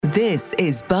This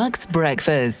is Bucks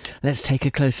Breakfast. Let's take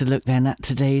a closer look then at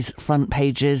today's front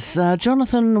pages.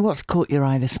 Jonathan, what's caught your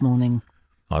eye this morning?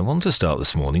 I want to start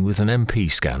this morning with an MP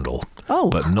scandal. Oh.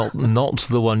 But not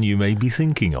the one you may be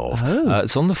thinking of. Oh.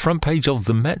 It's on the front page of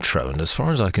the Metro, and as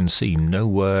far as I can see,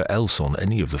 nowhere else on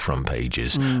any of the front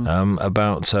pages,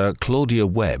 about Claudia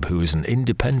Webb, who is an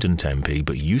independent MP,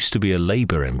 but used to be a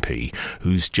Labour MP,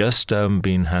 who's just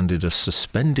been handed a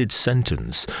suspended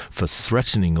sentence for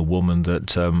threatening a woman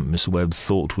that Miss Webb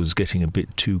thought was getting a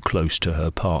bit too close to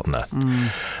her partner.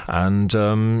 And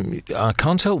I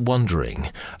can't help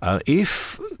wondering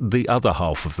if the other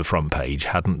half of the front page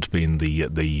hadn't been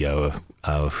the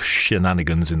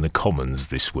shenanigans in the Commons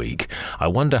this week. I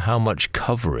wonder how much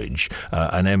coverage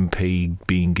an MP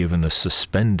being given a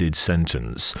suspended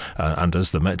sentence, and as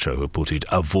the Metro have put it,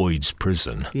 avoids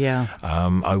prison. Yeah.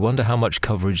 I wonder how much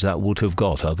coverage that would have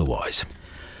got otherwise.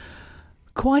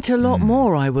 Quite a lot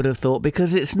more, I would have thought,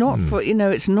 because it's not for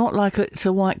it's not like it's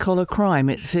a white collar crime.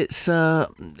 It's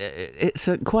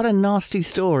quite a nasty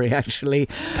story, actually.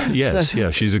 Yes, yeah.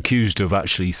 She's accused of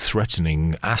actually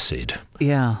threatening acid.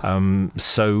 Yeah.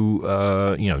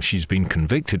 She's been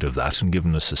convicted of that and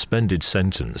given a suspended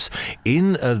sentence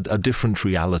in a different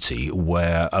reality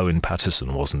where Owen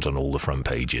Paterson wasn't on all the front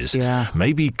pages. Yeah.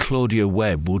 Maybe Claudia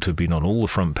Webb would have been on all the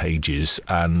front pages,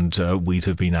 and we'd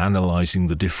have been analysing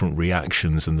the different reactions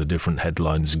and the different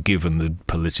headlines given the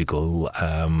political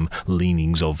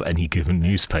leanings of any given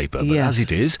newspaper. But yes. As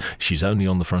it is, she's only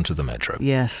on the front of the Metro.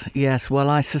 Yes. Well,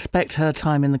 I suspect her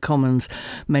time in the Commons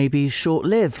may be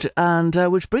short-lived, and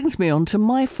which brings me on to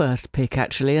my first pick,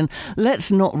 actually. And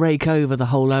let's not rake over the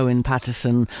whole Owen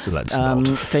Paterson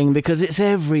thing, because it's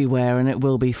everywhere, and it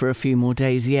will be for a few more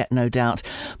days yet, no doubt.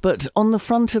 But on the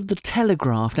front of the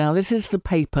Telegraph, now this is the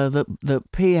paper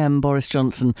that PM Boris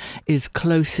Johnson is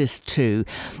closest to.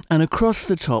 And across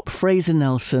the top, Fraser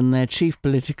Nelson, their chief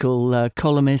political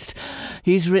columnist,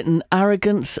 he's written,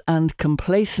 "Arrogance and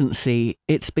complacency.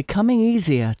 It's becoming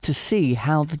easier to see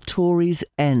how the Tories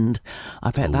end."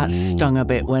 I bet that stung a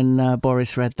bit when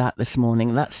Boris read that this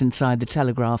morning. That's inside the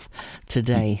Telegraph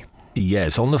today.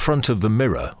 Yes, on the front of the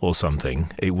Mirror or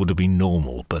something, it would have been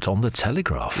normal, but on the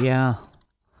Telegraph? Yeah.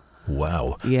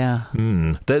 Wow. Yeah.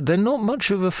 They're not much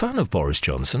of a fan of Boris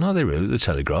Johnson, are they really, the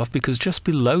Telegraph? Because just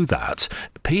below that,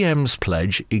 PM's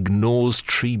pledge ignores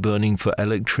tree burning for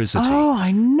electricity. Oh,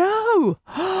 I know.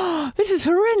 This is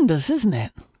horrendous, isn't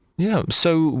it? Yeah,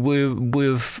 so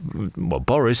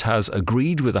Boris has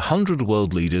agreed with 100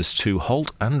 world leaders to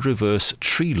halt and reverse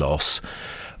tree loss,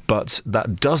 but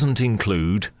that doesn't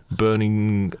include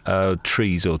burning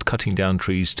trees or cutting down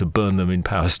trees to burn them in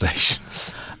power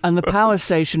stations. And the power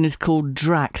station is called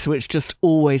Drax, which just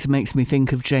always makes me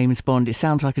think of James Bond. It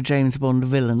sounds like a James Bond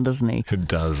villain, doesn't he? It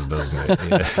does, doesn't it?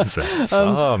 Yes.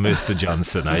 Mr.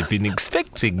 Johnson, I've been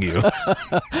expecting you.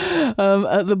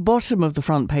 At the bottom of the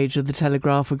front page of the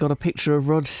Telegraph, we've got a picture of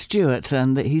Rod Stewart,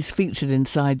 and that he's featured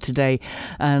inside today.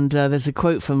 And there's a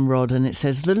quote from Rod, and it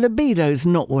says, "The libido's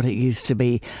not what it used to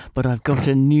be, but I've got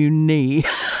a new knee."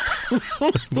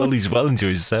 Well, he's well into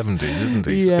his 70s, isn't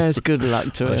he? Yes, good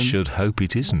luck to him. I should hope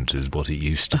it isn't as what it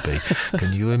used to be.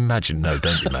 Can you imagine? No,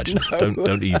 don't imagine. No.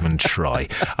 Don't even try.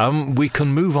 We can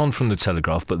move on from the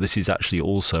Telegraph, but this is actually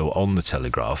also on the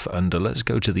Telegraph. And let's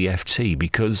go to the FT,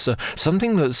 because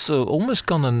something that's almost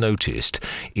gone unnoticed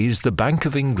is the Bank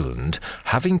of England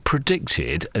having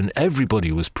predicted, and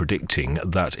everybody was predicting,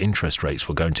 that interest rates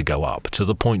were going to go up to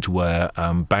the point where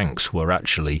banks were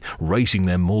actually raising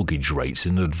their mortgage rates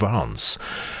in advance.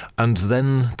 And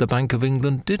then the Bank of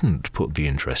England didn't put the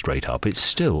interest rate up. It's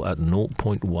still at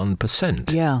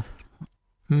 0.1%. Yeah.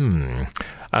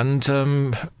 And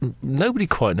nobody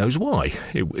quite knows why,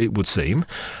 it would seem.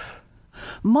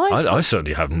 I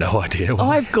certainly have no idea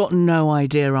why. I've got no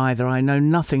idea either. I know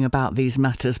nothing about these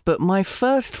matters. But my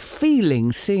first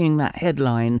feeling seeing that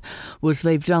headline was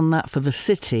they've done that for the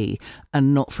city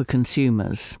and not for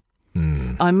consumers.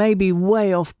 I may be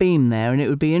way off beam there, and it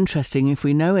would be interesting if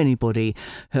we know anybody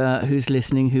who's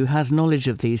listening who has knowledge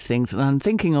of these things. And I'm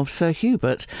thinking of Sir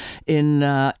Hubert in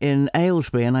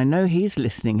Aylesbury, and I know he's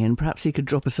listening in. Perhaps he could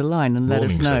drop us a line and let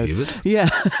us know. Sir Hubert. Yeah,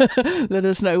 let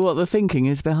us know what the thinking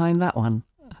is behind that one.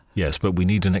 Yes, but we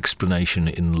need an explanation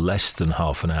in less than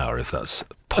half an hour, if that's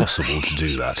possible to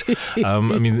do that.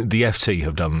 The FT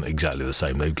have done exactly the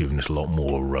same. They've given it a lot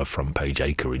more front page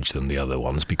acreage than the other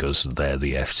ones because they're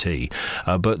the FT.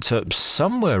 But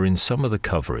somewhere in some of the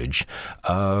coverage,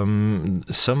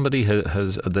 somebody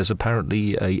there's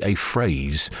apparently a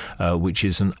phrase which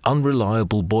is an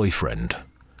unreliable boyfriend.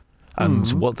 And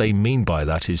what they mean by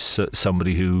that is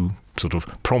somebody who sort of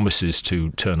promises to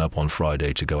turn up on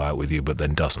Friday to go out with you, but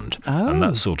then doesn't, and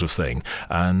that sort of thing.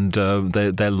 And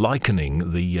they're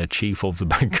likening the chief of the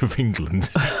Bank of England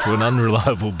to an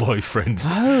unreliable boyfriend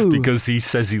because he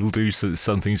says he'll do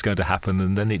something's going to happen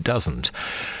and then it doesn't.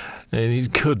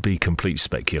 It could be complete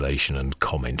speculation and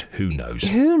comment. Who knows?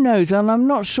 Who knows? And I'm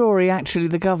not sure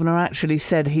the governor actually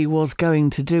said he was going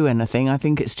to do anything. I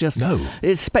think it's just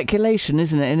it's speculation,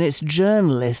 isn't it? And it's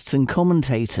journalists and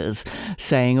commentators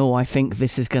saying, I think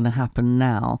this is going to happen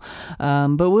now.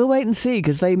 But we'll wait and see,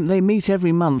 because they meet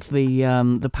every month,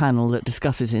 the panel that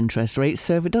discusses interest rates.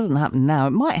 So if it doesn't happen now,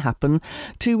 it might happen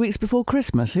 2 weeks before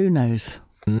Christmas. Who knows?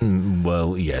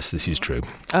 Well, yes, this is true.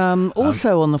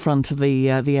 Also on the front of the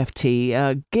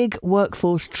FT, gig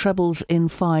workforce trebles in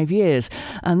 5 years.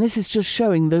 And this is just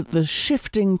showing the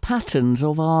shifting patterns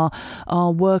of our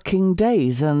working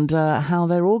days and how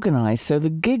they're organised. So the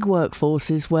gig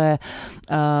workforce is where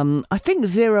I think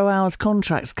 0 hours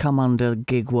contracts come under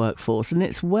gig workforce. And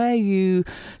it's where you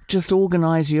just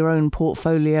organise your own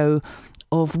portfolio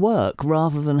of work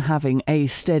rather than having a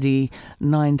steady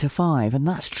 9 to 5, and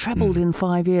that's trebled in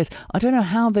 5 years. I don't know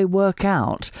how they work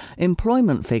out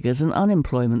employment figures and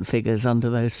unemployment figures under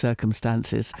those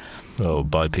circumstances. Well,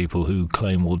 by people who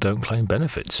claim or don't claim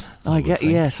benefits.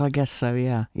 Yes, I guess so.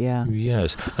 Yeah.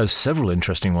 Yes, there's several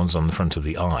interesting ones on the front of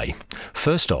the Eye.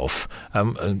 First off,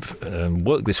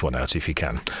 work this one out if you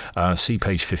can. See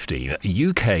page 15.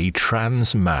 UK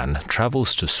trans man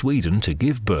travels to Sweden to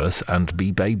give birth and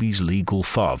be baby's legal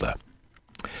father.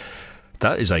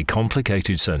 That is a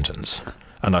complicated sentence,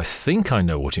 and I think I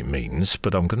know what it means,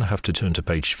 but I'm going to have to turn to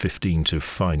page 15 to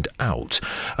find out.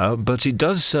 But it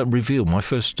does reveal, my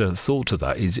first thought to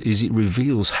that is it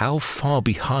reveals how far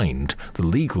behind the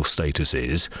legal status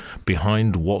is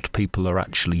behind what people are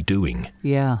actually doing.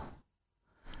 Yeah.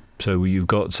 So you've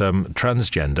got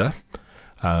transgender,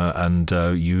 and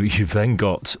you've then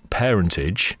got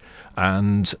parentage.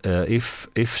 And if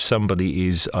somebody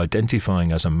is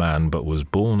identifying as a man but was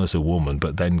born as a woman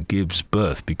but then gives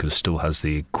birth because still has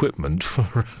the equipment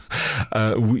for,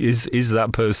 is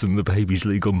that person the baby's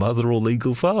legal mother or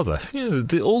legal father?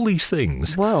 All these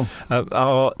things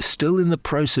are still in the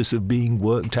process of being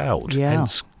worked out. Yeah.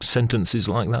 Hence sentences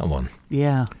like that one.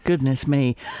 Yeah, goodness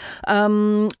me.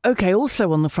 Okay,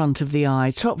 also on the front of the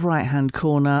Eye, top right-hand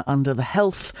corner under the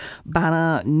health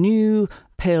banner, new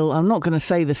pill. I'm not going to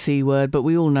say the C word, but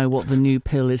we all know what the new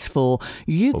pill is for.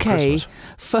 UK,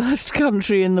 first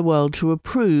country in the world to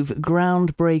approve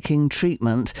groundbreaking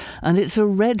treatment, and it's a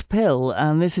red pill,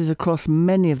 and this is across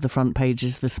many of the front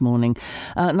pages this morning.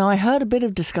 Now, I heard a bit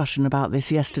of discussion about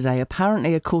this yesterday.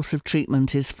 Apparently, a course of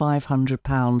treatment is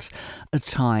 £500 a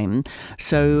time,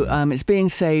 so it's being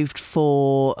saved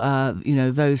for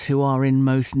those who are in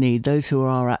most need, those who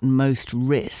are at most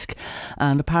risk,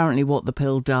 and apparently what the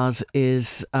pill does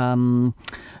is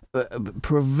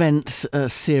prevents a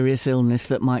serious illness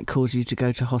that might cause you to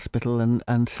go to hospital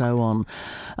and so on.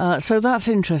 So that's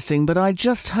interesting, but I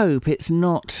just hope it's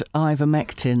not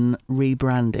ivermectin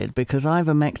rebranded, because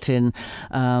ivermectin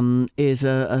is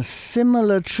a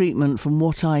similar treatment from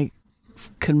what I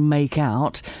can make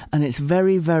out, and it's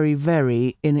very, very,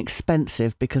 very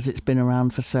inexpensive because it's been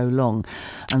around for so long.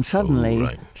 And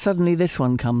suddenly this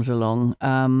one comes along.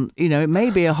 It may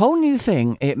be a whole new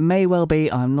thing. It may well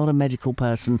be. I'm not a medical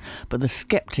person, but the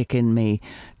skeptic in me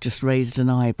just raised an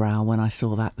eyebrow when I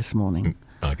saw that this morning.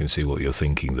 I can see what you're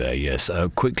thinking there, yes.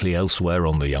 Quickly elsewhere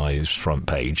on the Eye's front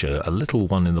page, a little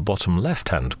one in the bottom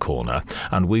left-hand corner,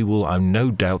 and we will, I'm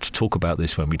no doubt, talk about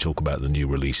this when we talk about the new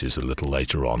releases a little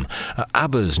later on.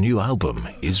 ABBA's new album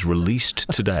is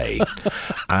released today,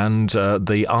 and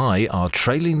the Eye are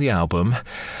trailing the album,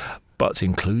 but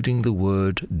including the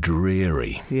word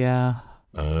dreary. Yeah.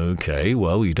 Okay,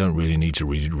 well, you don't really need to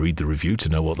read the review to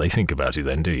know what they think about it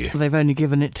then, do you? They've only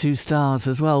given it 2 stars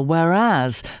as well,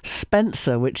 whereas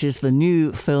Spencer, which is the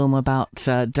new film about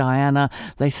Diana,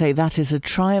 they say that is a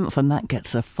triumph and that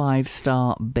gets a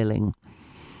 5-star billing.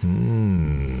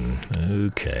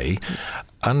 Okay.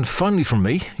 And finally from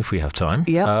me, if we have time,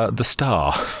 The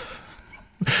Star.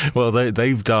 Well,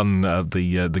 they've done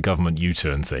the government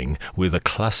U-turn thing with a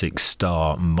classic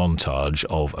Star montage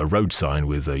of a road sign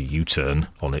with a U-turn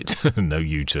on it, no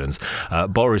U-turns.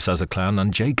 Boris as a clown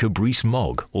and Jacob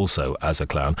Rees-Mogg also as a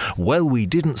clown. Well, we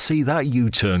didn't see that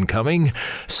U-turn coming,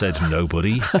 said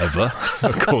nobody ever,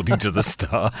 according to the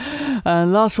Star.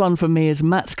 And last one from me is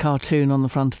Matt's cartoon on the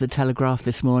front of the Telegraph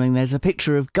this morning. There's a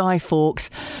picture of Guy Fawkes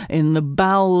in the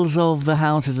bowels of the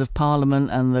Houses of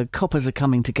Parliament, and the coppers are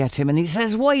coming to get him, and he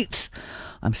says, "Wait,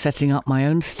 I'm setting up my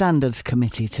own standards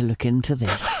committee to look into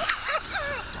this."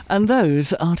 And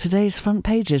those are today's front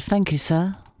pages. Thank you,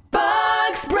 sir.